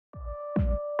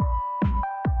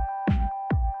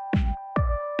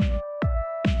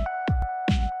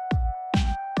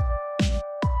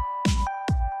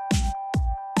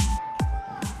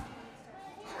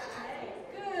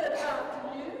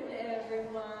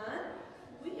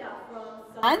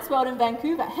Science World in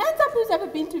Vancouver. Hands up who's ever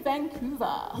been to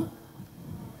Vancouver.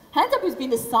 Hands up who's been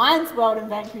to Science World in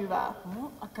Vancouver.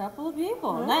 Well, a couple of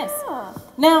people. Nice.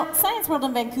 Now, Science World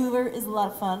in Vancouver is a lot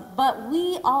of fun, but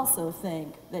we also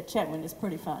think that Chetwynd is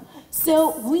pretty fun.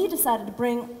 So we decided to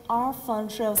bring our fun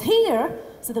shows here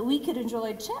so that we could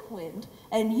enjoy Chetwynd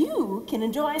and you can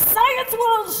enjoy Science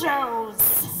World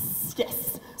shows.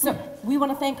 Yes. So we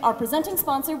want to thank our presenting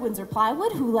sponsor, Windsor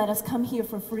Plywood, who let us come here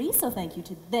for free, so thank you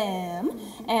to them.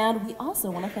 And we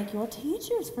also want to thank your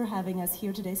teachers for having us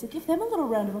here today, so give them a little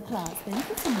round of applause. Thank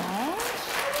you so much.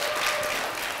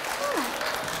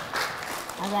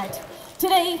 All right.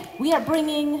 Today, we are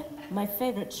bringing my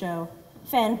favorite show,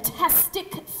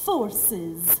 Fantastic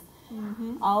Forces.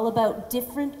 All about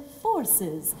different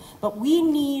forces. But we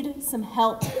need some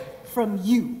help from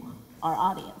you, our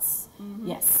audience.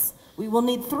 Yes. We will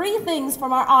need 3 things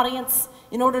from our audience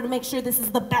in order to make sure this is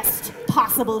the best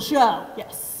possible show.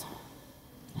 Yes.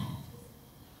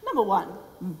 Number 1.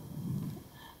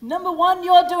 Number 1,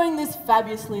 you're doing this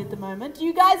fabulously at the moment.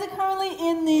 You guys are currently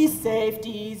in the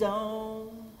safety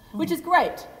zone, which is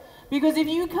great, because if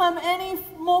you come any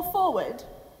more forward,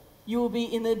 you will be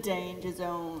in the danger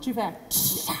zone. Too far.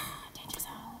 Danger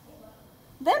zone.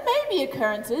 There may be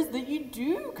occurrences that you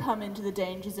do come into the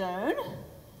danger zone,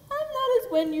 and that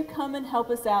is when you come and help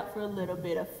us out for a little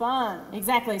bit of fun.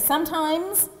 Exactly.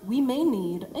 Sometimes we may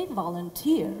need a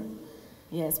volunteer.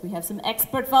 Yes, we have some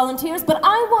expert volunteers, but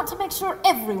I want to make sure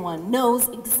everyone knows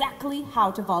exactly how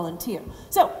to volunteer.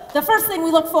 So, the first thing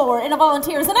we look for in a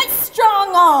volunteer is a nice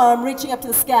strong arm reaching up to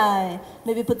the sky.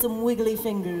 Maybe put some wiggly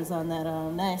fingers on that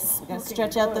arm. Nice. We gotta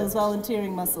stretch out those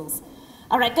volunteering muscles.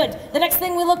 All right, good. The next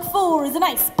thing we look for is a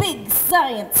nice big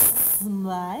science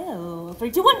smile. 3,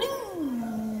 2, 1.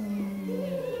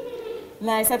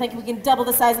 Nice, I think we can double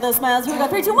the size of those smiles. Here we go,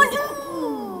 3, 2, 1.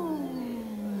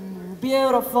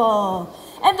 Beautiful.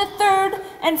 And the third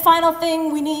and final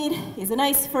thing we need is a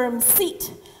nice firm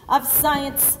seat of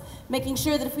science, making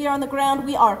sure that if we are on the ground,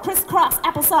 we are crisscross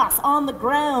applesauce on the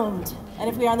ground. And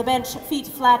if we are on the bench, feet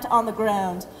flat on the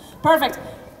ground. Perfect.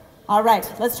 All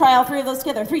right, let's try all 3 of those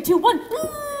together. 3, 2, 1.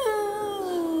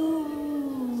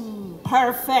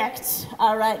 Perfect.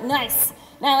 All right, nice.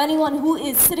 Now, anyone who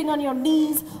is sitting on your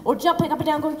knees or jumping up and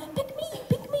down going, pick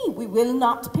me, we will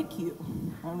not pick you.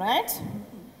 All right?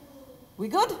 We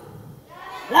good?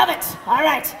 Love it. All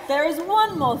right. There is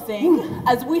one more thing,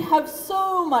 as we have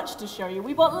so much to show you.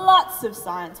 We brought lots of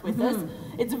science with us.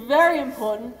 It's very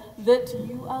important that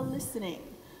you are listening.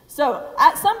 So,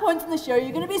 at some point in the show,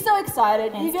 you're going to be so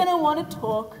excited, you're going to want to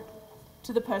talk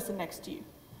to the person next to you.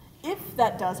 If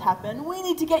that does happen, we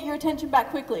need to get your attention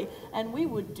back quickly, and we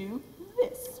would do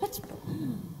this.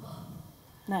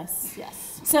 Nice.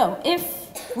 Yes. So,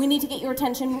 if we need to get your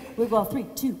attention, we'll go 3,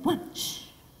 2, 1, shh.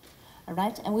 All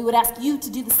right? And we would ask you to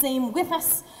do the same with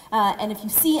us. And if you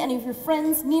see any of your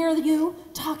friends near you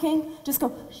talking, just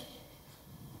go, shh.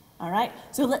 All right?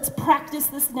 So let's practice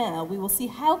this now. We will see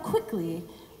how quickly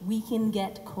we can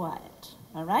get quiet.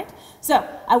 All right? So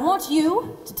I want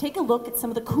you to take a look at some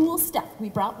of the cool stuff we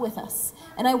brought with us.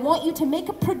 And I want you to make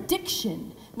a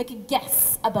prediction, make a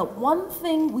guess about one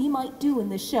thing we might do in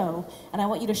this show. And I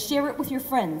want you to share it with your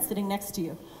friends sitting next to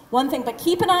you. One thing, but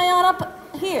keep an eye on up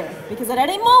here, because at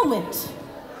any moment,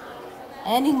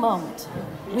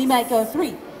 we might go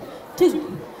 3, 2,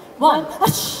 1.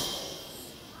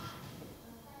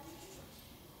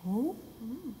 Oh,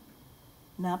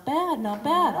 not bad, not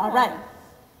bad. All right.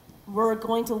 We're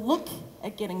going to look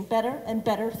at getting better and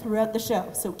better throughout the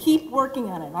show. So keep working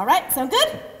on it, all right? Sound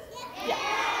good? Yeah.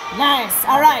 Nice,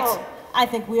 all right. I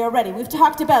think we are ready. We've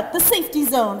talked about the safety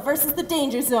zone versus the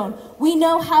danger zone. We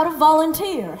know how to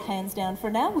volunteer. Hands down for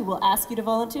now. We will ask you to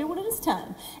volunteer when it is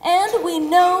time. And we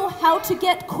know how to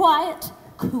get quiet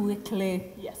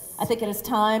quickly. Yes. I think it is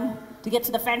time to get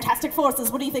to the Fantastic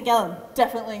Forces. What do you think, Ellen?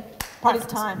 Definitely. It is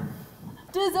time.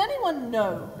 Does anyone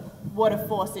know what a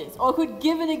force is, or could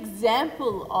give an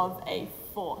example of a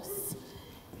force?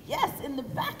 Yes, in the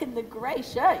back in the grey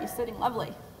shirt. You're sitting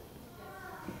lovely.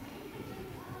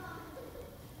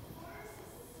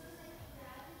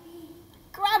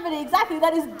 Gravity, exactly.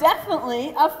 That is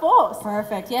definitely a force.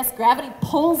 Perfect. Yes, gravity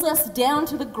pulls us down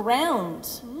to the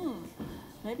ground.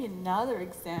 Maybe another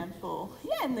example.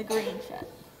 Yeah, in the green shirt.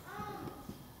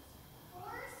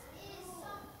 Force is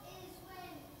when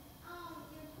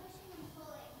you're pushing and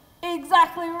pulling.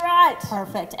 Exactly right.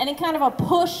 Perfect. Any kind of a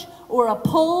push or a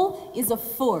pull is a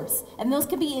force, and those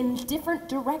can be in different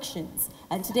directions.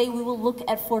 And today we will look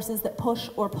at forces that push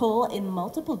or pull in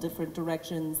multiple different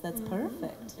directions. That's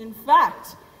perfect. In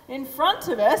fact, in front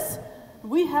of us,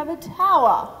 we have a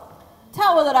tower.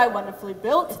 Tower that I wonderfully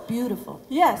built. It's beautiful.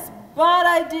 Yes, but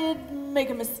I did make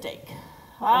a mistake.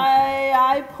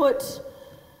 I put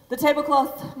the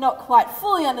tablecloth not quite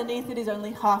fully underneath, it is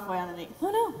only halfway underneath.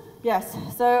 Oh no. Yes,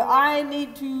 so I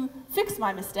need to fix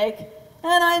my mistake,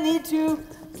 and I need to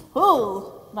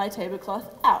pull my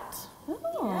tablecloth out.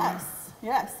 Oh. Yes,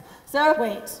 yes. So,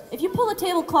 Wait, if you pull the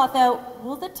tablecloth out,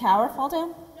 will the tower fall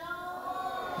down? No.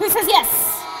 Who says yes?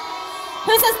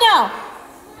 Who says no?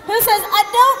 Who says I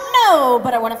don't know,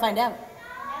 but I want to find out?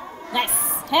 Nice.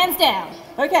 Hands down.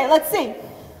 okay, let's see.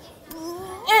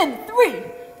 In 3,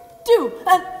 2,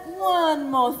 and one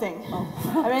more thing.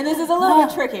 I mean, this is a little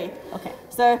bit tricky. Okay.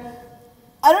 So,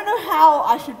 I don't know how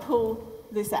I should pull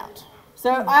this out.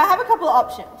 So, I have a couple of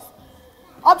options.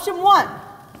 Option 1,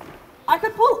 I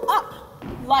could pull up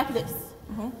like this.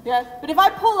 Yeah, but if I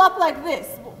pull up like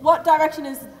this, what direction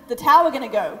is the tower going to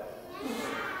go?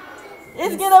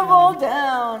 It's going to fall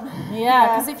down.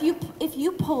 Yeah, because if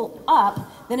you pull up,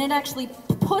 then it actually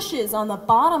pushes on the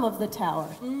bottom of the tower.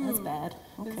 That's bad.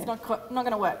 Okay. It's not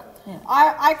going to work. Yeah.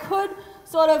 I could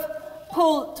sort of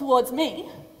pull towards me.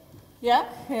 Yeah?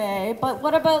 Okay, but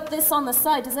what about this on the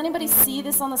side? Does anybody see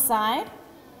this on the side?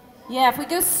 Yeah, if we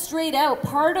go straight out,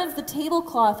 part of the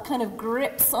tablecloth kind of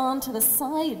grips onto the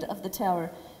side of the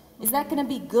tower. Is that going to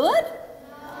be good?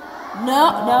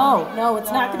 No,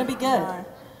 it's not going to be good. No.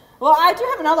 Well, I do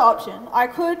have another option. I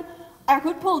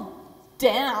could pull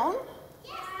down.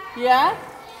 Yeah?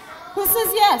 Who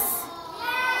says yes?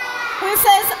 Who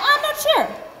says, I'm not sure?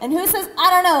 And who says, I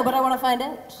don't know, but I want to find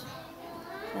out?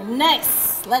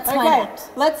 Nice. Let's find out.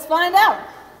 Let's find out.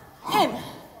 In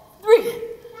 3,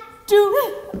 2,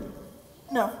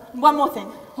 no, one more thing.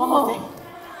 One more thing.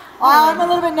 I'm a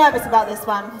little bit nervous about this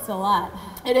one. It's a lot.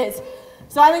 It is.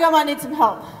 So I think I might need some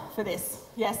help for this.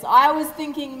 Yes, I was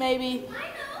thinking maybe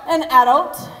an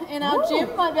adult in our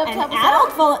gym might be able to help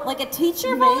us out. Like a teacher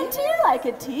Maybe volunteer? like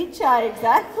a teacher,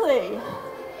 exactly.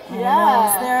 Is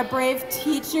Yeah. there a brave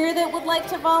teacher that would like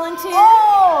to volunteer?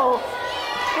 Oh!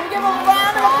 Can we give a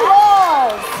round of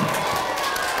applause?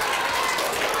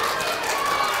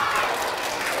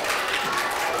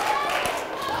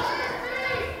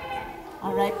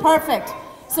 All right, perfect.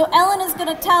 So Ellen is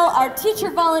going to tell our teacher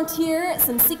volunteer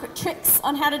some secret tricks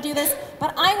on how to do this,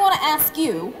 but I want to ask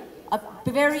you a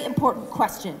very important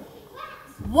question.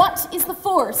 What is the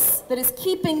force that is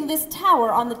keeping this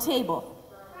tower on the table?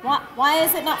 Why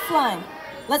is it not flying?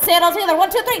 Let's say it all together.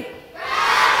 1, 2, 3. Gravity!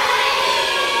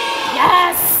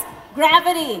 Yes!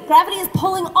 Gravity. Gravity is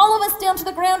pulling all of us down to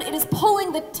the ground. It is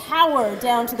pulling the tower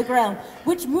down to the ground,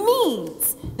 which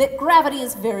means that gravity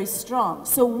is very strong.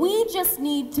 So we just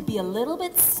need to be a little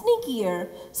bit sneakier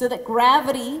so that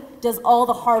gravity does all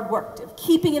the hard work of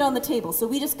keeping it on the table. So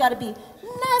we just got to be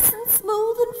nice and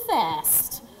smooth and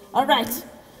fast. All right.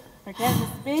 Okay,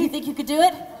 do you think you could do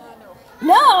it?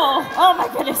 No. Oh my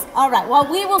goodness. All right. Well,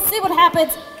 we will see what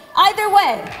happens. Either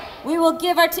way, we will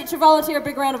give our teacher volunteer a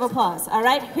big round of applause. All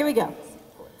right, here we go.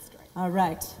 All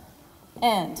right.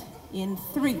 And in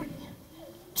 3,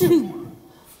 2,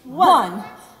 1.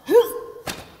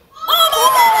 Oh my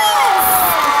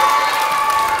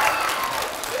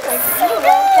goodness! Thank you.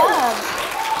 Well done.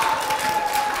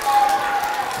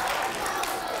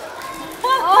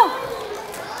 Oh,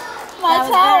 my That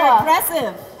was tower. very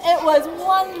impressive. It was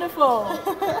wonderful.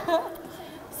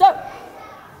 So,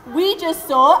 we just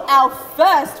saw our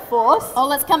first force. Oh,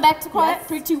 let's come back to quiet. Yes.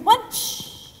 3, 2, 1.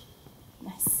 Shh.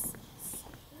 Nice.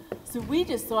 So we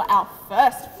just saw our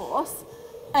first force,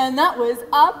 and that was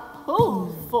a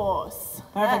pull force.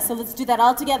 Perfect. So let's do that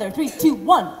all together. 3, 2,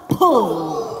 1.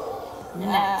 Pull.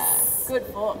 Nice. Good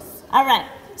force. All right.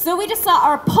 So we just saw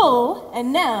our pull,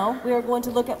 and now we are going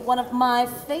to look at one of my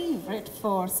favorite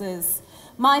forces.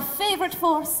 My favorite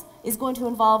force is going to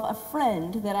involve a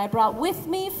friend that I brought with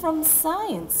me from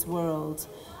Science World.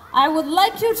 I would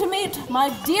like you to meet my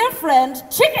dear friend,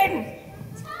 Chicken.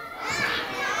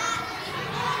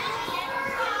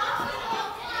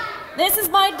 This is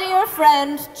my dear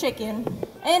friend, Chicken.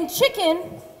 And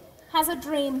Chicken has a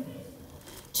dream.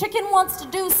 Chicken wants to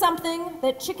do something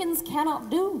that chickens cannot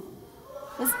do.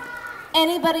 Does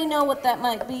anybody know what that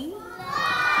might be?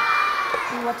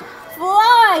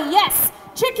 Fly, yes!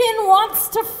 Chicken wants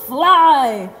to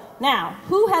fly. Now,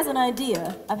 who has an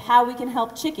idea of how we can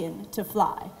help Chicken to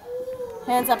fly?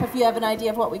 Hands up if you have an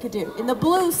idea of what we could do. In the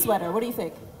blue sweater, what do you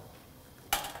think?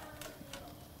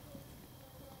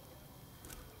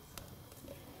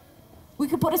 We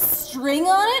could put a string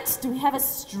on it. Do we have a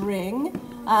string?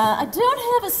 I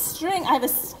don't have a string. I have a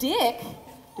stick.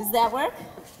 Does that work?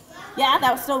 Yeah,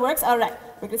 that still works. All right.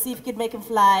 We're going to see if we can make him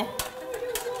fly.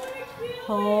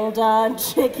 Hold on,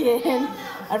 Chicken.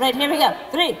 All right, here we go.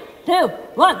 3, 2,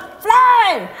 1,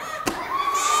 fly!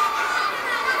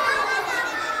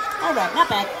 All right, not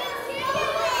bad.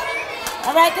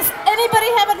 All right, does anybody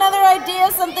have another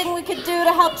idea, something we could do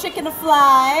to help chicken to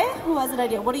fly? Who has an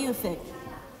idea? What do you think?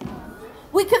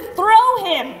 We could throw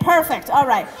him. Perfect. All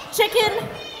right. Chicken,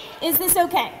 is this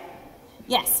okay?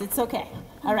 Yes, it's okay.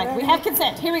 All right, we have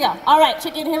consent. Here we go. All right,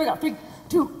 chicken, here we go. 3,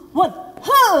 2, 1.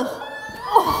 Oh.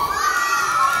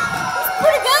 It's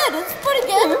pretty good. It's pretty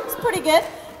good. It's pretty good.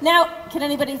 Now, can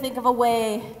anybody think of a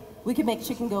way we could make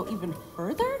chicken go even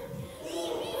further?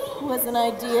 Who has an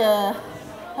idea?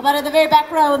 How about in the very back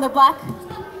row in the black?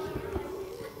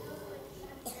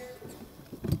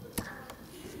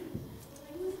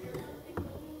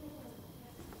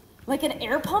 Like an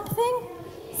air pump thing?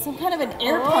 Some kind of an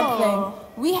air pump thing.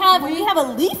 We have a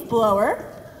leaf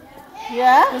blower.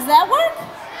 Yeah? Does that work?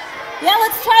 Yeah,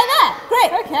 let's try that.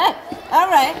 Great. Okay. All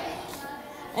right.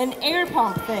 An air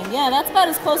pump thing. Yeah, that's about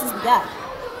as close as we got.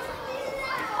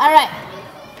 All right.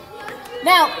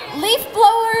 Now, leaf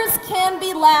blowers can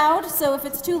be loud, so if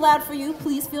it's too loud for you,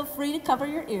 please feel free to cover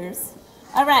your ears.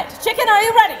 All right. Chicken, are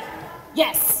you ready?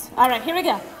 Yes. All right, here we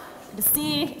go. To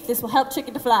see if this will help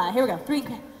chicken to fly. Here we go. 3,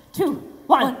 2,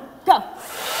 1, go.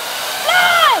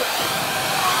 Fly!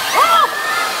 Oh!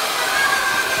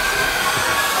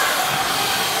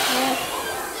 Yes.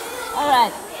 All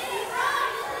right.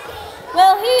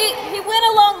 Well, he went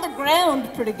along the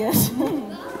ground pretty good.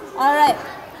 All right.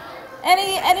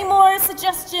 Any more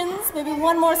suggestions? Maybe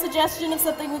one more suggestion of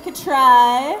something we could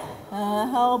try.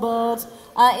 How about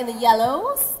in the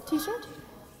yellows t-shirt?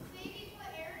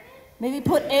 Maybe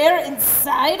put air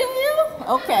inside of you?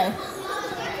 Okay.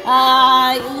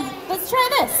 Let's try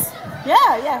this.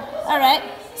 Yeah. All right.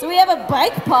 So we have a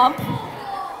bike pump.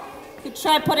 You could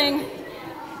try putting.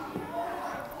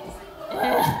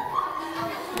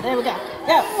 There we go.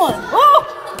 Yeah, 1. Oh!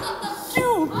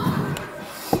 2.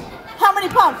 How many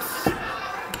pumps?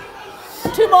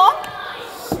 2 more?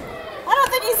 I don't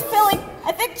think he's filling.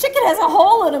 I think chicken has a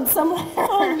hole in him somewhere.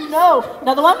 Oh no.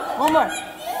 Another one? One more.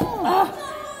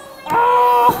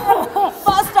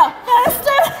 Faster!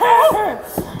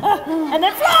 And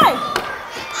then fly!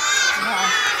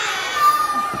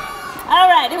 All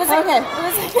right, it was a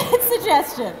good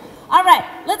suggestion. All right,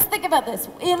 let's think about this.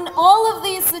 In all of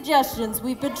these suggestions,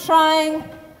 we've been trying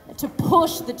to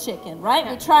push the chicken, right?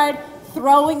 We tried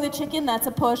throwing the chicken, that's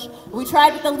a push. We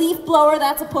tried with the leaf blower,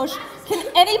 that's a push. Can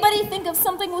anybody think of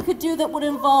something we could do that would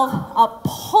involve a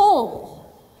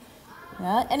pull?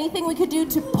 Yeah, anything we could do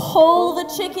to pull the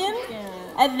chicken,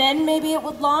 and then maybe it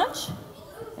would launch?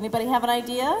 Anybody have an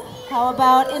idea? How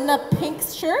about in the pink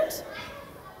shirt?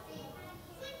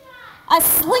 A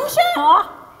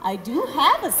slingshot? I do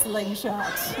have a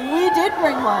slingshot. We did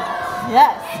bring one.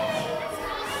 Yes.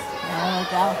 There we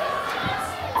go.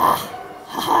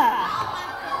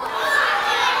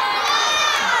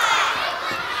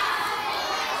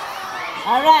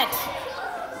 All right.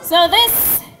 So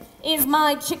this is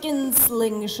my chicken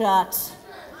slingshot.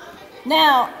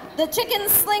 Now, the chicken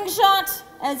slingshot,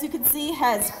 as you can see,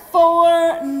 has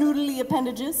 4 noodly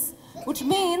appendages, which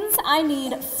means I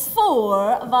need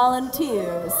 4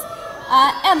 volunteers.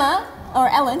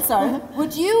 Ellen,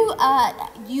 would you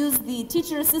use the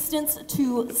teacher assistants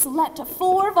to select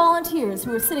 4 volunteers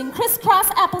who are sitting crisscross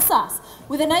applesauce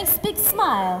with a nice big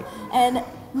smile and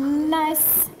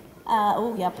nice,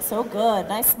 oh, yep, so good.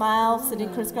 Nice smile, sitting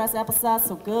crisscross applesauce,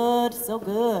 so good, so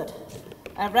good.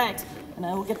 All right, and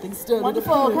I will get things started.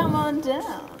 Wonderful, come on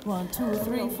down. 1, 2,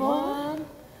 3, 4.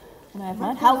 And I have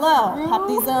mine. Hello, pop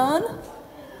these on.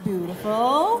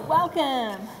 Beautiful.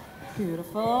 Welcome.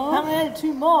 Beautiful. How many?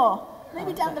 2 more.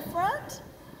 Maybe down the front?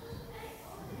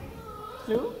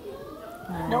 Blue?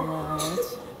 Nope. All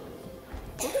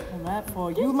right,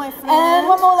 for you, my friend. And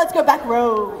 1 more, let's go back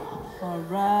row. All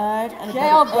right. Okay,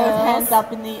 I'll both hands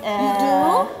up in the air. You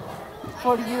do?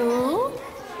 For you.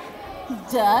 He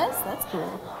does. That's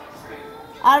cool.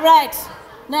 All right.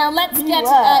 Now let's get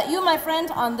you, my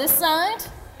friend, on this side.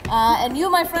 And you,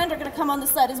 my friend, are going to come on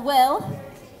this side as well.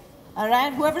 All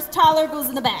right. Whoever's taller goes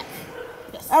in the back.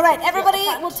 Yes. All right. Everybody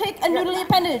will take a noodly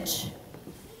appendage.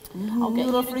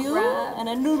 Noodle for you and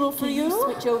a noodle for you.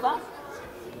 Switch over.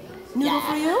 Noodle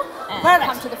for you. And Perfect.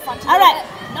 come to the front. All right.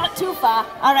 Not too far.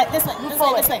 All right. This way. Move This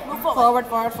forward. way. This way. Move forward.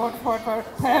 Forward.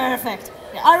 Perfect.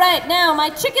 Yeah. All right. Now my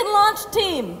chicken launch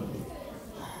team.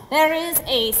 There is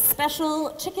a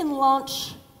special chicken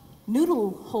launch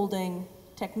noodle holding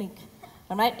technique.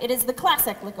 All right. It is the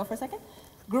classic. Let go for a second.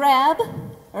 Grab,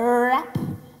 wrap,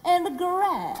 and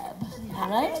grab. All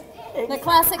right? The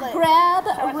classic grab,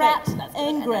 wrap,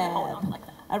 and grab.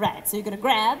 All right, so you're going to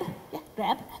grab,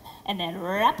 and then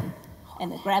wrap,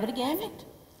 and then grab it again.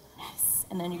 Nice.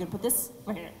 And then you're going to put this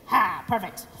right here. Ha,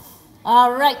 perfect.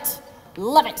 All right.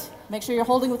 Love it. Make sure you're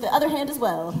holding with the other hand as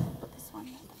well. Put this one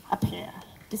up here.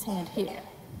 This hand here.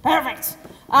 Perfect.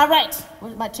 All right.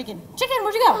 Where's my chicken? Chicken,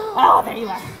 where'd you go? Oh, there you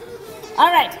are.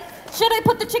 All right. Should I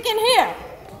put the chicken here?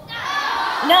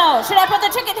 No. Should I put the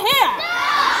chicken here?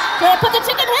 Should I put the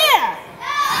chicken here?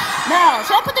 No.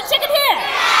 Should I put the chicken here?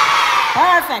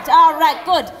 Perfect. All right,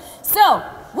 good. So,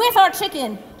 with our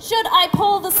chicken, should I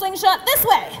pull the slingshot this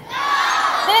way?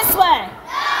 This way?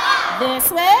 This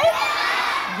way?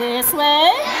 This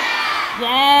way?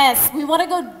 Yes. We want to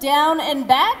go down and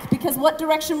back because what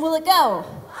direction will it go?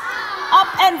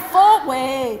 Up and forward.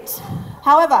 Wait.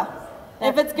 However,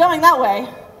 if it's going that way,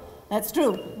 That's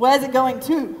true. where's it going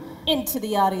to? Into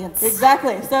the audience.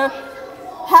 Exactly. So,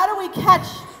 how do we catch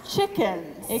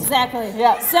chickens? Exactly.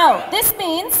 Yeah. So, this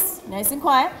means, nice and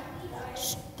quiet.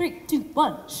 Shh. 3, 2,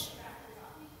 1. Shh.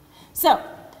 So,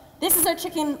 this is our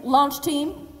chicken launch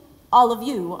team. All of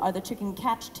you are the chicken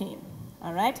catch team.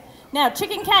 All right? Now,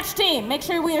 chicken catch team, make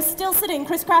sure we are still sitting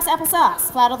crisscross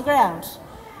applesauce, flat on the ground.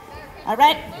 All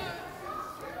right?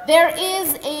 There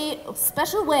is a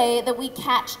special way that we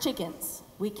catch chickens.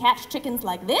 We catch chickens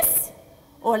like this,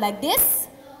 or like this.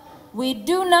 We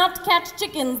do not catch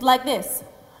chickens like this.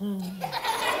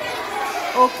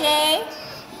 Okay?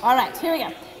 All right, here we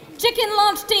go. Chicken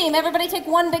launch team, everybody take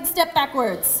one big step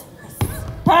backwards.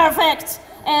 Perfect.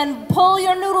 And pull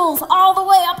your noodles all the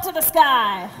way up to the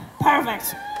sky.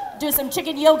 Perfect. Do some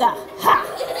chicken yoga. Ha!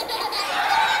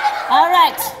 All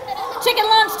right. Chicken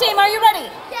launch team, are you ready?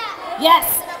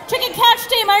 Yes. Chicken catch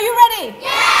team, are you ready?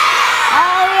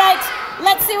 All right.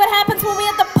 Let's see what happens when we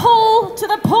add the pull to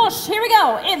the push. Here we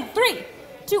go. In 3,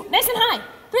 2, nice and high.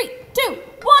 3, 2,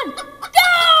 1, go!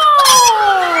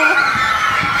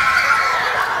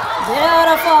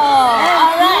 Beautiful.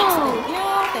 All right. Thank you.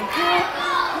 Thank you.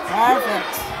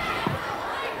 Perfect.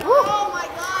 Oh my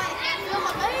god, I feel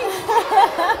my face.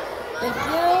 Thank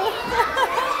you.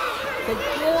 Thank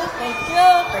you. Thank you.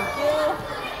 Thank you.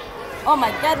 Oh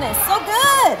my goodness, so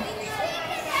good.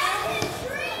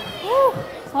 Woo.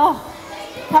 Oh.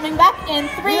 Coming back in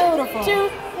 3, Beautiful. 2,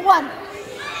 1.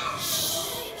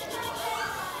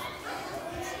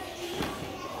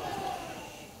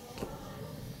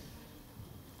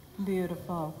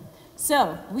 Beautiful.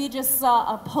 So, we just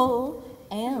saw a pull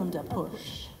and a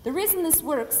push. The reason this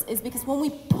works is because when we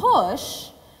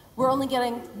push, we're only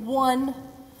getting one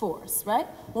force, right?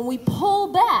 When we pull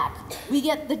back, we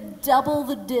get the double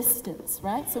the distance,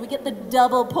 right? So we get the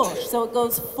double push, so it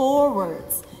goes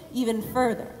forwards even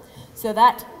further. So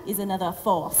that is another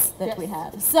force that we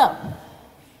have. So,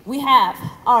 we have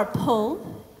our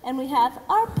pull and we have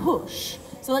our push.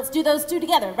 So let's do those two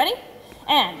together. Ready?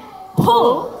 And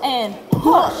pull and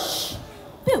push.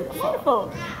 Beautiful.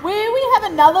 Beautiful. We have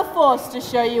another force to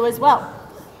show you as well.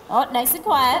 Oh, nice and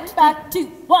quiet. Back, 2,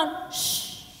 1.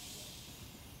 Shh.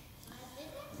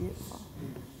 Beautiful.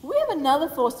 We have another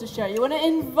force to show you, and it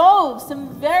involves some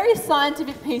very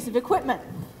scientific piece of equipment.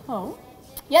 Oh.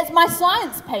 Yes, my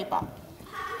science paper.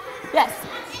 Yes.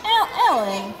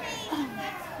 Ellen.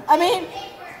 I mean,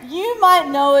 you might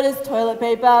know it as toilet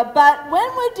paper, but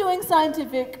when we're doing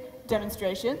scientific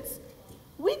demonstrations,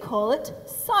 we call it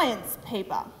science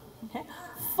paper. Okay?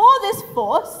 For this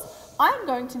force, I'm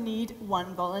going to need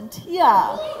one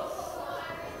volunteer.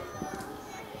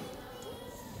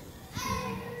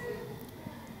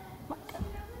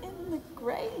 In the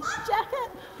grey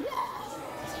jacket? Yeah.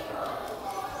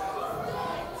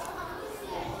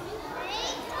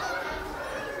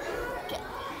 Okay.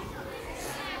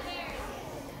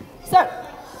 So,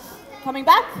 coming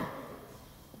back,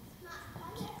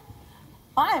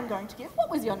 I am going to give, what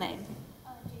was your name?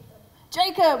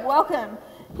 Jacob, welcome.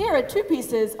 Here are 2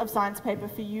 pieces of science paper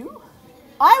for you.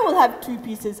 I will have 2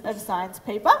 pieces of science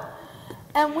paper,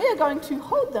 and we are going to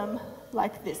hold them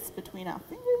like this between our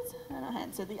fingers and our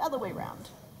hands, so the other way round.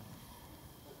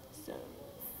 So,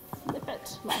 flip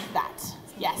it like that.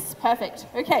 Yes, perfect.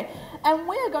 Okay, and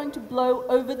we are going to blow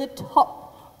over the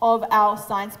top of our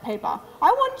science paper.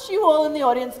 I want you all in the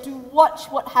audience to watch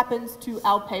what happens to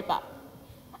our paper.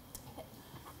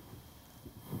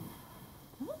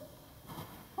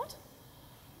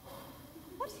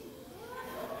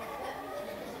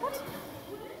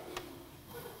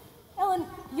 Ellen,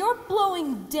 you're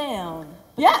blowing down.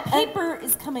 But Yeah, the paper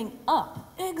is coming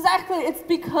up. Exactly, it's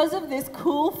because of this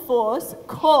cool force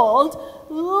called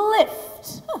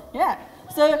lift. Yeah,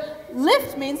 so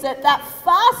lift means that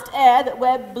fast air that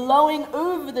we're blowing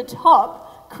over the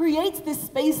top creates this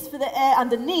space for the air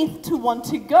underneath to want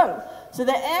to go. So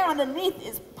the air underneath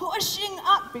is pushing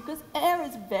up because air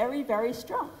is very, very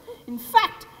strong. In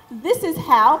fact, this is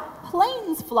how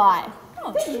planes fly.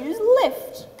 They use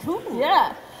lift. Cool.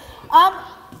 Yeah.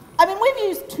 I mean, we've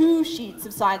used 2 sheets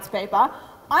of science paper.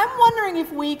 I'm wondering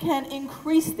if we can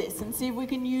increase this and see if we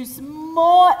can use some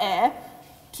more air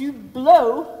to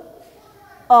blow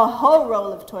a whole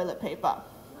roll of toilet paper.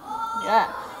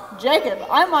 Yeah. Jacob,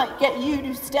 I might get you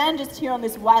to stand just here on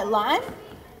this white line,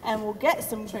 and we'll get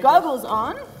some goggles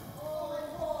on.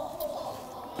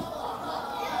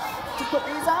 To put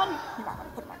these on? No, I'm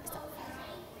gonna put them on myself.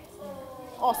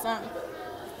 Awesome.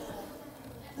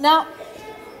 Now,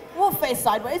 we'll face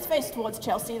sideways, face towards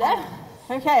Chelsea there.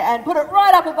 Okay, and put it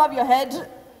right up above your head.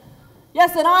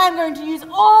 Yes, and I'm going to use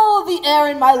all the air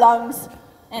in my lungs.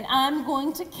 And I'm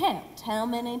going to count how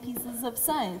many pieces of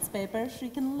science paper she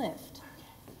can lift.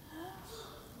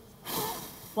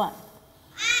 1.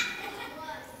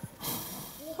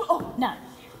 Oh, None.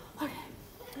 okay.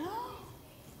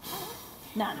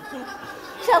 None.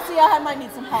 Chelsea, I might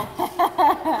need some help.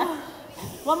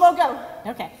 One more go.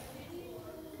 Okay.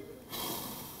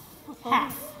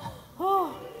 Half.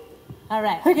 Oh, All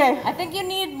right. okay. I think you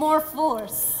need more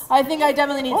force. I think I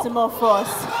definitely need some more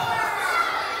force.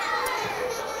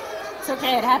 It's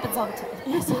okay, it happens all the time.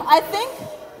 Yes, I think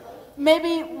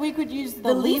maybe we could use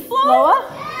the leaf blower? blower.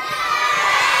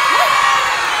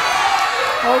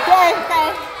 Okay.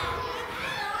 Okay.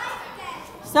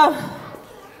 So,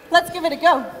 let's give it a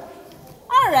go.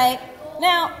 All right.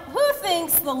 Now, who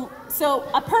thinks so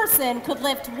a person could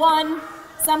lift 1,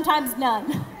 sometimes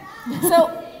none. So,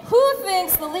 who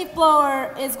thinks the leaf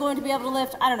blower is going to be able to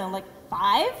lift, I don't know, like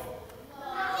 5?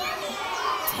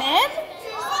 10?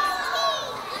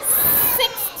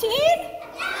 16?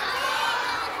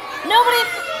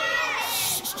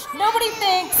 Nobody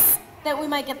thinks that we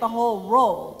might get the whole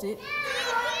roll, do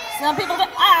some people think,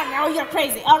 no, you're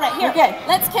crazy. All right, here, Okay.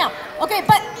 let's count. Okay,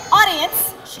 but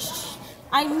audience,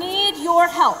 I need your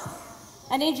help.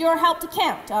 I need your help to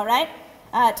count, all right?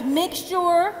 To make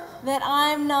sure that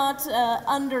I'm not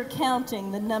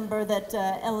undercounting the number that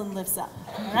Ellen lifts up,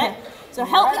 all right? So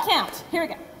help me count. Here we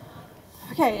go.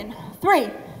 Okay, in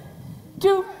 3,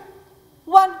 2,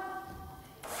 1. 1,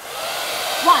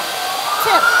 2,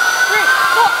 3,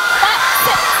 4, 5,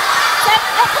 6, 7,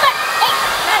 oh, come on, 8,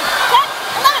 9, 10,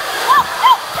 11, 12,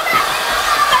 no, come on,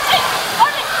 13,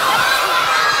 14,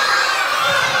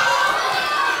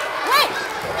 wait.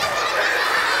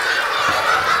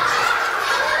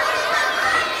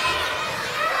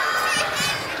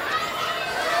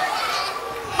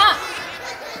 Huh.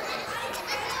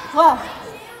 Well,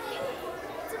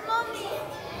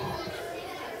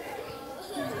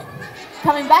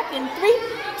 coming back in 3,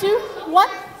 2, 1.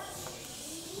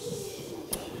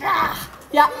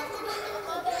 Yeah.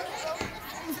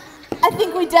 I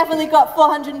think we definitely got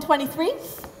 423.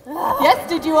 Yes,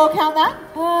 did you all count that?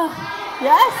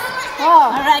 Yes?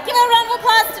 Oh. All right, give a round of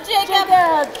applause to Jacob.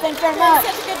 Jacob, thanks very much.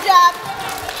 Such a good job.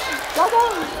 Go,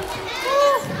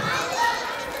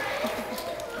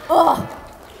 go.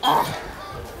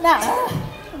 Now,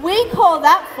 we call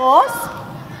that force.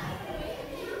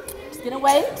 Just gonna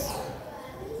wait.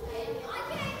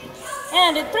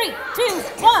 And in 3, 2,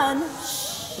 1.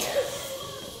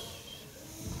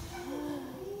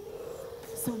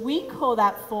 So we call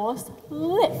that force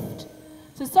lift.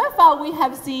 So far we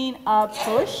have seen a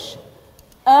push,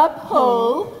 a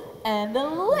pull, and a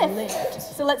lift.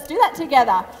 So let's do that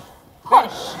together.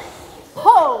 Push,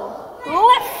 pull,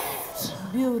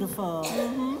 lift. Beautiful.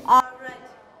 All right.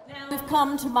 Now we've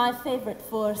come to my favorite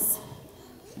force,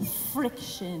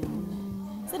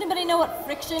 friction. Does anybody know what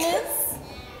friction is?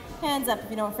 Hands up if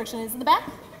you know what friction is in the back.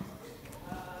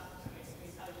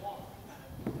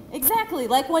 Exactly,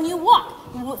 like when you walk.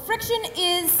 Friction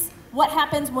is what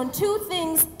happens when 2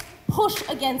 things push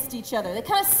against each other. They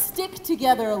kind of stick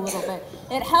together a little bit.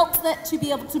 It helps that to be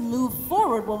able to move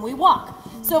forward when we walk.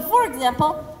 So for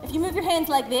example, if you move your hands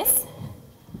like this,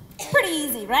 pretty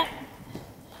easy, right?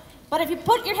 But if you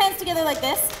put your hands together like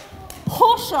this,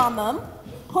 push on them,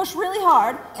 push really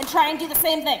hard, and try and do the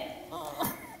same thing.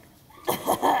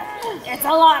 It's a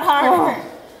lot harder.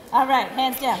 All right,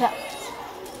 hands down.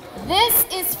 This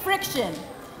is friction.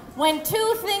 When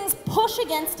 2 things push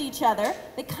against each other,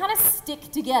 they kind of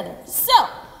stick together. So,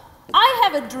 I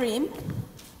have a dream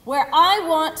where I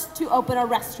want to open a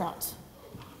restaurant,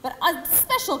 but a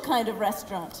special kind of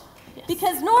restaurant. Yes.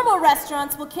 Because normal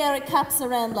restaurants will carry cups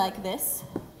around like this,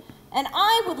 and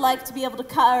I would like to be able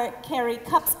to carry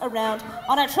cups around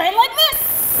on a tray like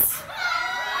this.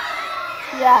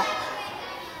 Yeah.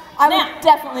 I Now- would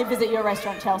definitely visit your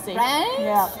restaurant, Chelsea. Right?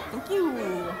 Yeah. Thank you.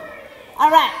 All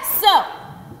right, so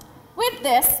with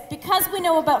this, because we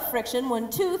know about friction, when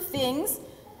 2 things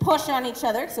push on each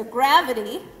other, so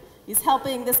gravity is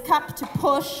helping this cup to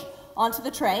push onto the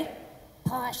tray.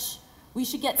 Push, we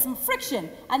should get some friction,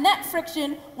 and that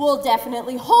friction will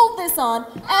definitely hold this on.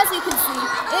 As you can see,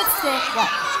 it's staying.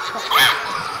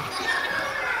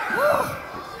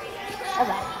 All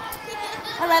right.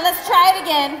 All right, let's try it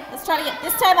again. Let's try it again.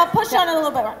 This time I'll push on it a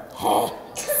little bit more.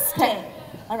 Stay.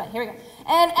 All right, here we go.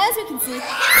 And as you can see, it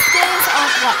stays on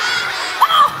what?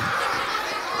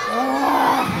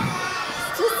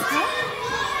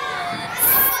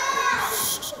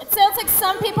 It sounds like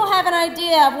some people have an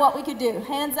idea of what we could do.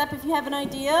 Hands up if you have an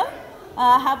idea.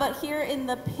 How about here in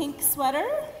the pink sweater?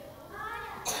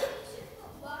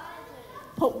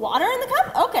 Put water in the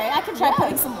cup? Okay, I can try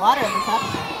putting some water in the cup.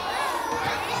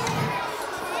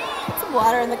 Put some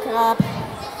water in the cup.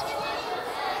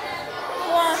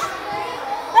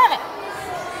 Perfect.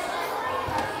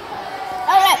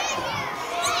 All right.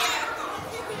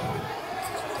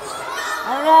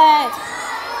 All right.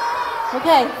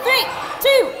 Okay, 3, 2,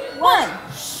 1.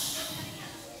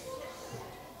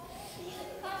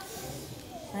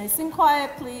 Nice and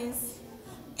quiet, please.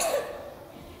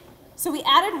 So we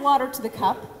added water to the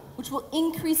cup, which will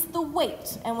increase the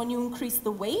weight. And when you increase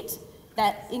the weight,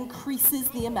 that increases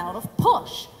the amount of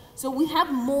push. So we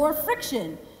have more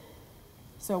friction.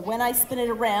 So when I spin it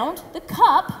around, the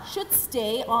cup should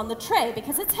stay on the tray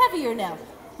because it's heavier now.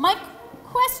 My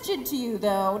question to you,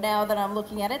 though, now that I'm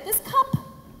looking at it, this cup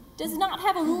does not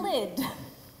have a lid,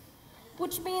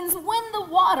 which means when the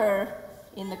water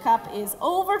in the cup is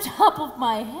over top of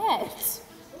my head.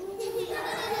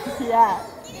 Yeah.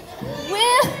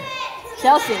 Well,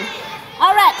 Chelsea.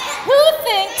 All right, who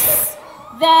thinks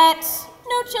that,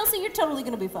 no, Chelsea, you're totally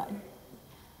gonna be fine?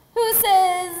 Who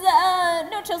says,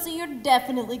 no, Chelsea, you're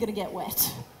definitely gonna get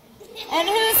wet? And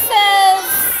who says,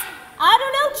 I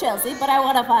don't know, Chelsea, but I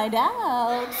wanna find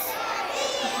out?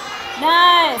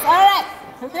 Nice, all right,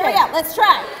 here we go, let's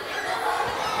try.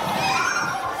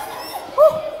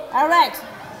 Whew. All right,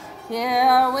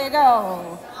 here we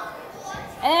go.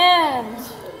 And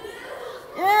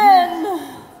in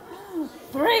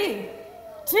 3,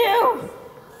 2, 1.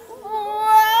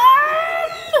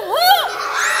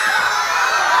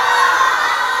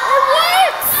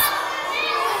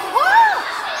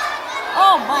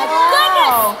 Oh my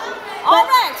goodness! All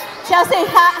right, Chelsea,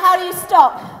 how do you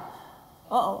stop?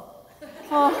 Uh-oh.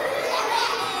 Oh.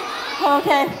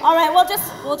 Okay. All right,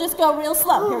 we'll just go real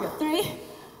slow. Here we go. 3,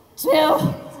 2,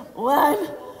 1.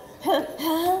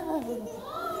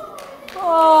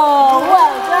 Oh,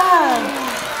 well done.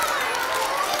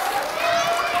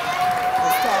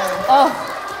 Oh,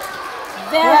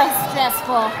 very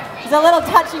stressful. There's a little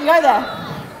touch and go there.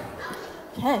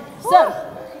 Okay, so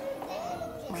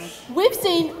we've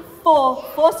seen 4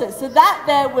 forces. So that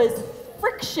there was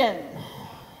friction.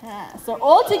 So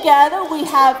all together we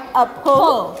have a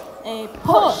pull, a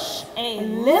push, a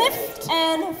lift,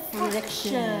 and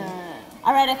friction.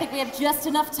 All right, I think we have just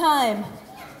enough time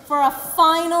for a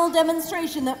final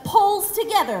demonstration that pulls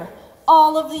together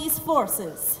all of these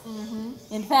forces.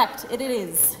 In fact, it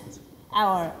is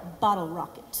our bottle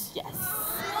rocket. Yes,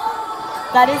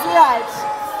 that is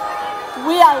right.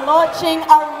 We are launching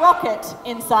a rocket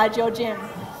inside your gym.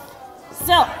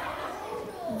 So,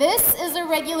 this is a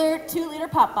regular 2-liter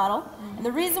pop bottle. And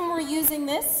the reason we're using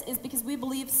this is because we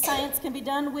believe science can be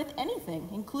done with anything,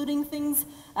 including things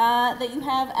that you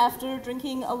have after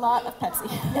drinking a lot of Pepsi.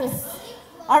 Yes.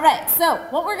 All right, so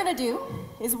what we're gonna do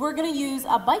is we're gonna use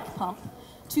a bike pump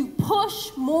to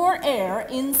push more air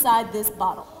inside this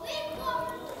bottle.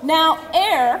 Now,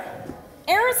 air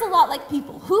is a lot like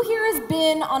people. Who here has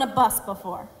been on a bus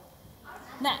before?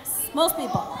 Nice, most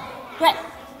people. Great.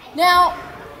 Now,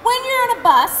 when you're on a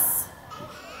bus,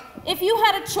 if you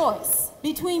had a choice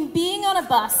between being on a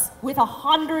bus with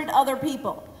 100 other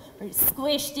people, or you're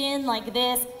squished in like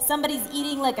this, somebody's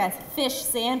eating like a fish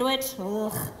sandwich,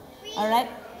 ugh, all right?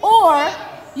 Or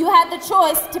you had the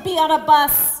choice to be on a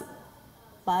bus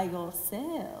by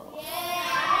yourself.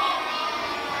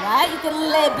 Right? You can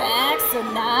lay back so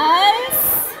nice.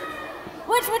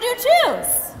 Which would you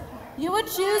choose? You would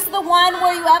choose the one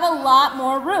where you have a lot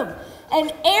more room.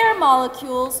 And air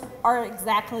molecules are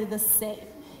exactly the same.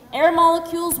 Air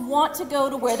molecules want to go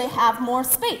to where they have more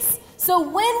space. So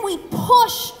when we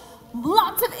push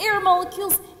lots of air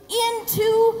molecules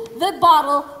into the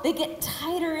bottle, they get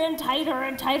tighter and tighter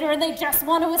and tighter, and they just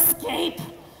want to escape.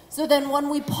 So then when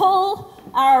we pull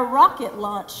our rocket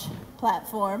launch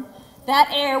platform,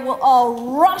 that air will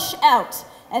all rush out,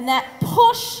 and that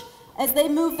push, as they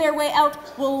move their way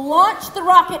out, will launch the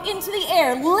rocket into the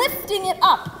air, lifting it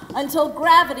up until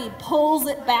gravity pulls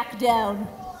it back down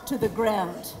to the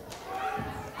ground.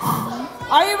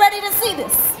 Are you ready to see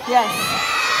this? Yes.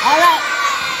 All right.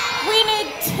 We need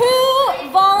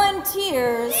 2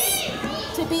 volunteers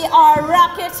to be our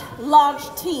rocket launch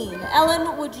team.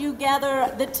 Ellen, would you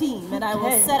gather the team, and I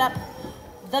will set up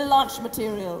the launch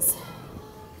materials.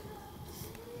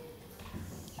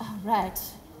 All right.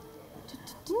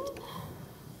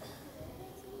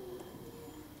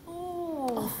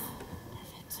 Oh,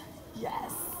 perfect.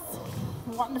 Yes.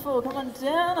 Wonderful. Come on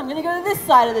down. I'm going to go to this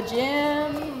side of the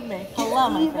gym. Make Hello, it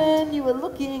my even. friend. You were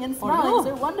looking and smiling.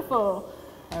 Bonjour. So wonderful.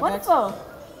 Perfect. Wonderful.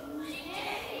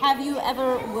 Have you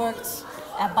ever worked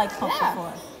at bike pump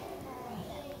before?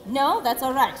 No? That's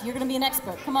all right. You're going to be an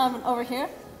expert. Come on over here.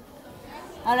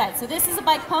 All right, so this is a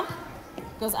bike pump.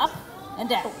 Goes up and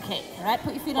down. Okay. All right,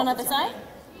 put your feet on the other side.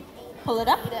 Pull it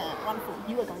up. Yeah, wonderful.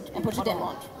 You are going to And push it down.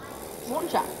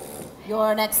 Launch up.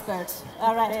 You're an expert.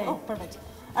 All right. Okay. Oh, perfect.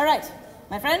 All right,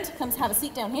 my friend, come have a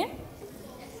seat down here.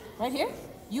 Right here.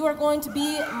 You are going to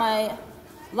be my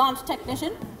launch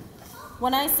technician.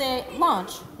 When I say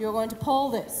launch, you're going to pull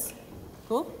this.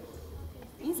 Cool?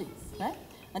 Easy, right?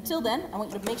 Until then, I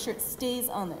want you to make sure it stays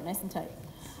on there, nice and tight.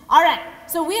 All right,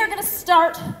 so we are going to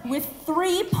start with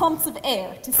 3 pumps of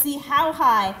air to see how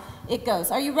high it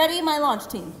goes. Are you ready, my launch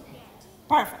team?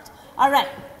 Perfect. All right,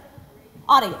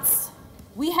 audience,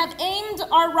 we have aimed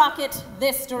our rocket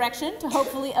this direction to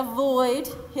hopefully avoid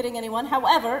hitting anyone.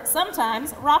 However,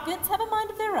 sometimes rockets have a mind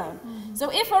of their own. So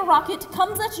if a rocket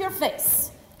comes at your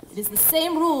face, it is the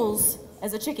same rules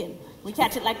as a chicken. We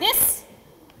catch it like this,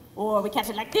 or we catch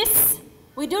it like this.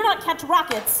 We do not catch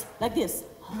rockets like this.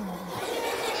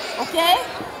 Okay?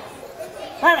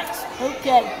 Perfect.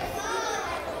 Okay.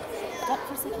 Stop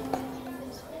for a second.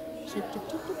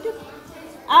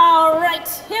 All right,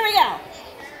 here we go.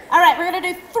 All right, we're gonna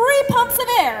do 3 pumps of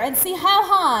air and see how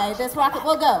high this rocket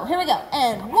will go. Here we go.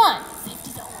 And 1,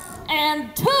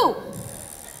 and 2,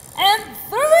 and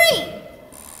 3,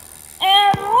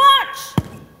 and launch.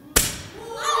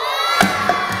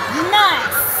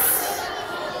 Nice.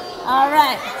 All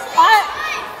right.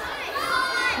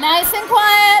 Nice and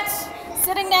quiet.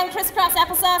 Sitting down, crisscross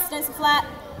applesauce, nice and flat.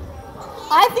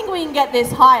 I think we can get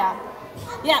this higher.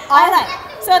 Yeah, all right.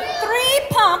 So 3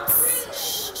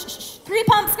 pumps. 3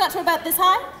 pumps got to about this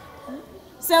high.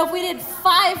 So if we did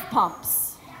 5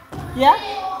 pumps, Yeah?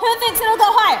 who thinks it'll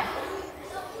go higher?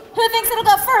 Who thinks it'll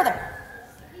go further?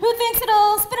 Who thinks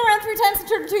it'll spin around 3 times and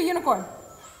turn into a unicorn?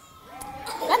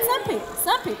 That's some people.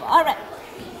 Some people. All right.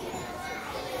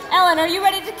 Ellen, are you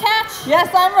ready to catch? Yes,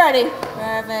 I'm ready.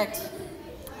 Perfect.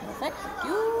 Perfect. Thank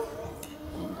you.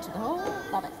 Into the hole.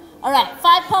 Love it. All right.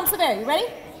 5 pumps of air. You ready?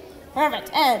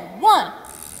 Perfect. And 1,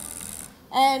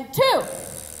 and 2,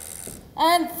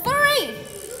 and 3,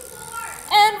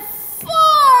 and 4,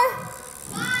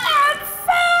 and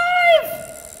 5,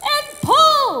 and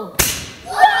pull.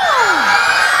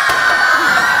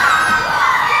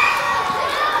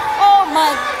 Oh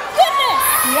my goodness!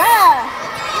 Yeah.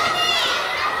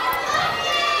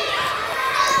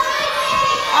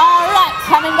 All right.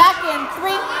 Coming back in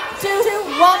 3,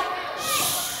 2, 1.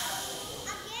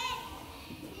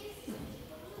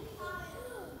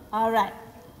 All right.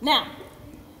 Now,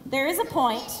 there is a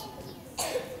point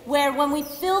where when we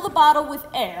fill the bottle with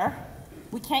air,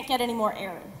 we can't get any more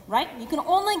air in, right? You can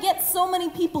only get so many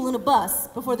people in a bus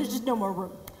before there's just no more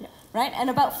room, right? And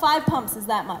about 5 pumps is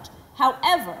that much.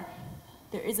 However,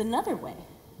 there is another way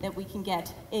that we can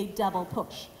get a double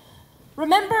push.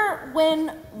 Remember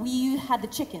when we had the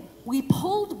chicken? We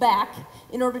pulled back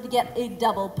in order to get a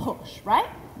double push, right?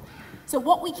 So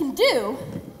what we can do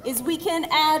is we can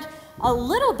add a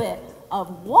little bit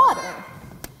of water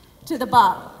to the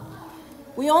bottle.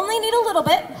 We only need a little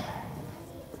bit,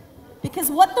 because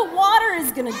what the water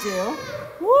is gonna do,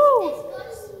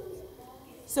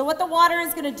 so what the water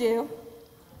is gonna do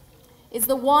is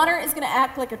the water is gonna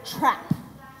act like a trap.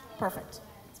 Perfect,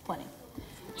 it's plenty.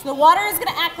 So the water is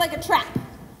gonna act like a trap.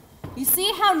 You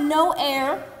see how no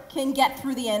air can get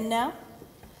through the end now?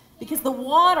 Because the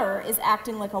water is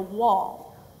acting like a wall.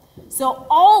 So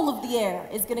all of the air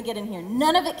is gonna get in here.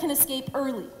 None of it can escape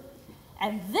early.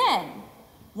 And then,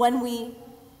 when we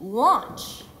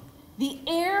launch, the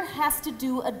air has to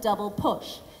do a double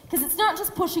push. Because it's not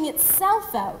just pushing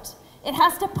itself out, it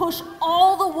has to push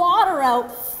all the water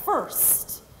out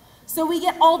first. So we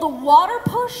get all the water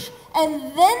push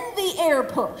and then the air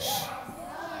push.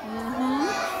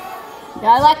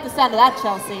 Yeah, I like the sound of that,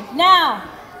 Chelsea. Now,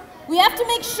 we have to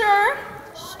make sure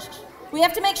we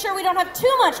don't have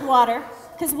too much water,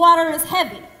 because water is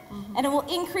heavy, and it will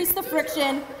increase the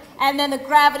friction, and then the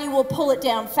gravity will pull it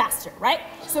down faster, right?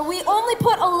 So we only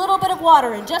put a little bit of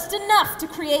water in, just enough to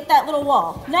create that little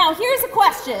wall. Now, here's a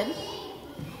question.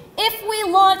 If we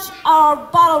launch our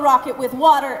bottle rocket with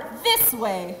water this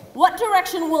way, what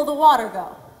direction will the water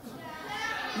go?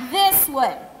 This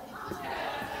way.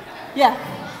 Yeah,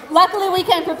 luckily we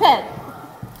came prepared.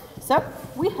 So,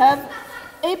 we have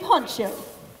a poncho.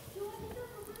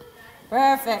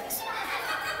 Perfect.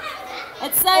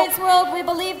 At Science World, we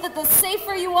believe that the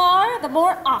safer you are, the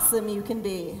more awesome you can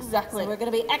be. Exactly. So we're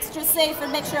going to be extra safe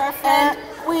and make sure our friend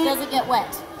doesn't get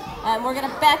wet. And we're going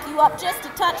to back you up just a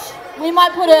touch. We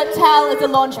might put a towel as a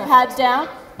launch pad down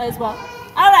as well.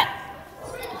 All right.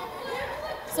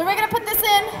 So we're going to put this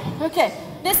in. Okay.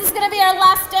 This is going to be our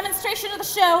last demonstration of the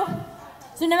show.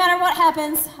 So no matter what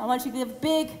happens, I want you to give a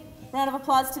big round of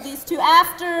applause to these two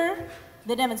after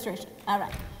the demonstration. All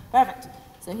right. Perfect.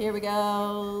 So here we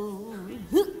go.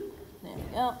 There we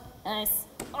go. Nice.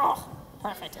 Oh,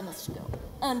 perfect. And this should go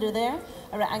under there.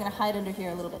 All right, I'm going to hide under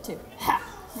here a little bit too. Ha.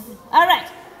 All right,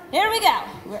 here we go.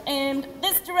 We're aimed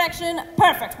this direction.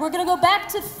 Perfect. We're going to go back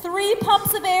to 3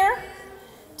 pumps of air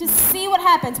to see what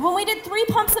happens. When we did 3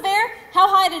 pumps of air, how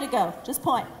high did it go? Just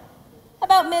point.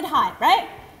 About mid-high, right?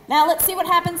 Now let's see what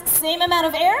happens. Same amount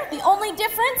of air. The only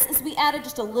difference is we added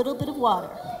just a little bit of water.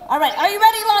 All right, are you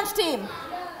ready, launch team?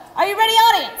 Are you ready,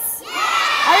 audience?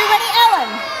 Yeah! Are you ready, Ellen?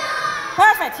 Yeah!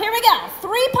 Perfect. Here we go.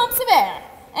 3 pumps of air.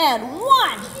 And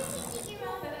 1,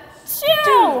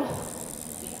 2,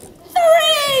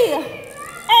 3,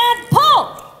 and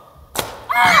pull.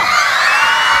 Ah!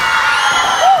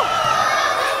 Woo!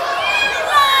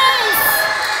 Nice.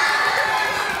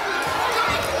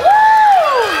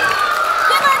 Woo!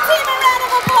 Give our team a round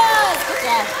of applause. Good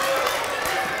job.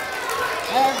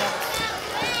 Perfect.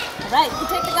 All right, you can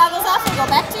take the goggles off and go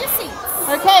back to your seats.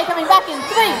 Okay, coming back in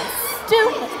 3, 2,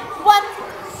 1.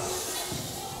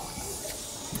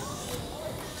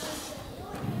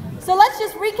 So let's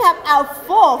just recap our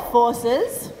 4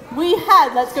 forces. We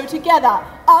had, let's go together,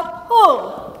 a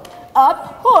pull,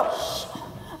 a push,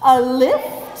 a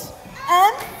lift,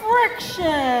 and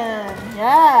friction.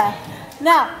 Yeah.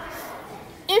 Now,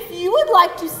 if you would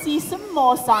like to see some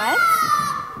more science,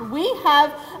 we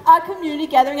have our community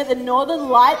gathering at the Northern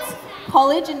Lights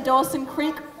College in Dawson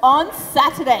Creek on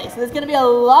Saturday. So there's going to be a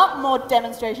lot more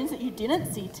demonstrations that you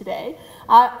didn't see today.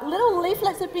 Little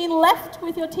leaflets have been left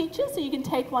with your teachers, so you can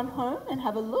take one home and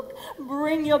have a look.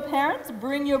 Bring your parents,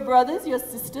 bring your brothers, your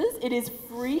sisters. It is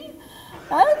free.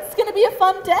 It's going to be a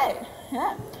fun day.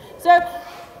 Yeah. So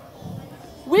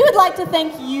we would like to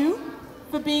thank you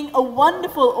for being a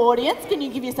wonderful audience. Can you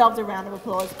give yourselves a round of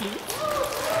applause, please?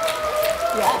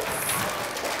 Yes.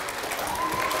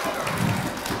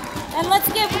 And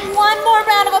let's give one more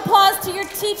round of applause to your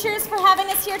teachers for having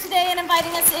us here today and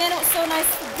inviting us in. It was so nice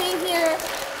to be here.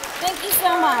 Thank you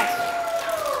so much.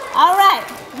 All right,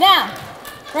 now,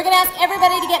 we're going to ask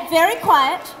everybody to get very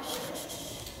quiet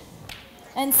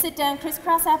and sit down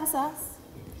crisscross applesauce,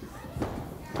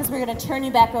 because we're going to turn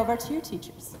you back over to your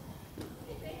teachers.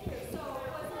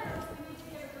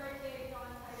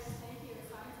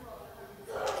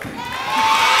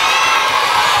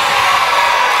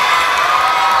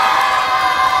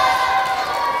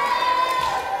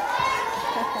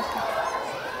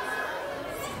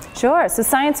 Sure. So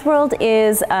Science World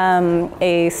is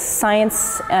a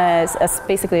science,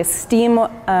 basically a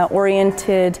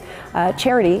STEAM-oriented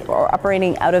charity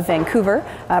operating out of Vancouver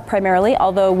primarily,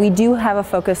 although we do have a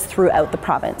focus throughout the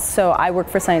province. So I work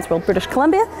for Science World British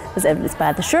Columbia, as evidenced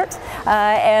by the shirt,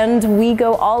 and we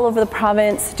go all over the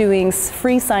province doing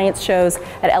free science shows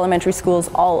at elementary schools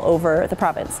all over the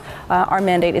province. Our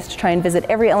mandate is to try and visit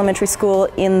every elementary school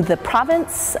in the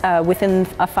province within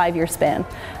a 5-year span.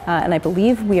 And I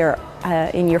believe we are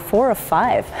in year 4 of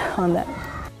 5 on that.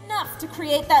 Enough to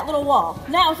create that little wall.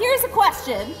 Now here's a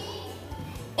question.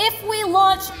 If we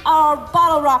launch our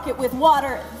bottle rocket with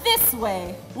water this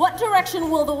way, what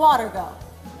direction will the water go?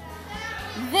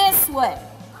 This way.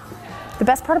 The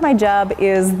best part of my job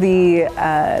is the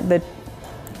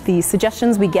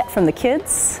suggestions we get from the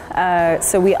kids.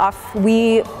 So we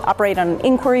operate on an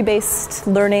inquiry-based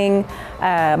learning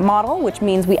model, which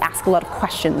means we ask a lot of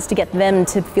questions to get them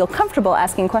to feel comfortable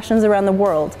asking questions around the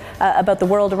world, about the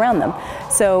world around them.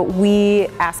 So we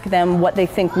ask them what they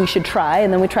think we should try,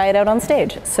 and then we try it out on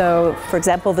stage. So, for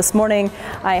example, this morning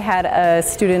I had a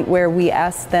student where we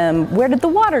asked them, where did the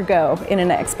water go in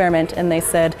an experiment? And they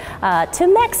said, to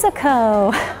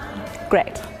Mexico.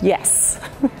 Great, yes.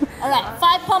 All right,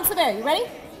 5 pumps of air, you ready?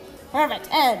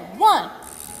 Perfect, and 1,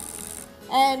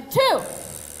 and 2,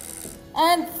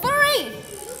 and 3,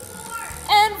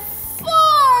 and 4,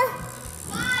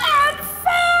 and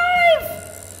 5,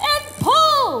 and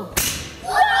pull.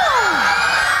 Woo!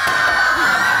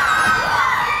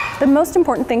 The most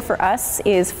important thing for us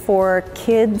is for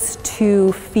kids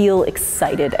to feel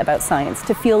excited about science,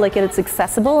 to feel like it's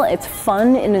accessible, it's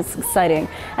fun, and it's exciting,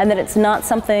 and that it's not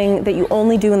something that you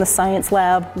only do in the science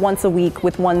lab once a week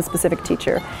with one specific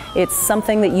teacher. It's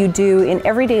something that you do in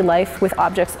everyday life with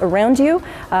objects around you,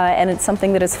 and it's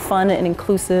something that is fun and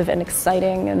inclusive and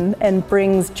exciting and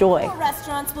brings joy.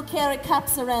 Restaurants will carry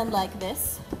cups around like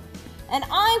this. And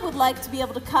I would like to be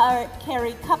able to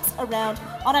carry cups around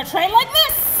on a tray like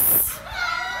this.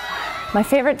 My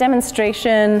favorite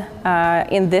demonstration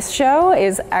in this show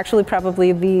is actually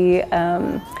probably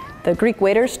the Greek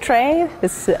waiter's tray,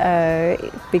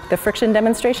 the friction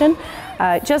demonstration,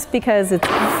 just because it's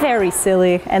very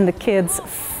silly and the kids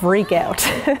freak out,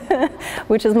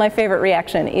 which is my favorite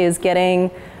reaction, is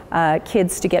getting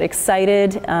kids to get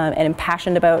excited and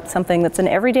impassioned about something that's an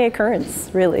everyday occurrence,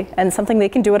 really, and something they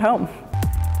can do at home.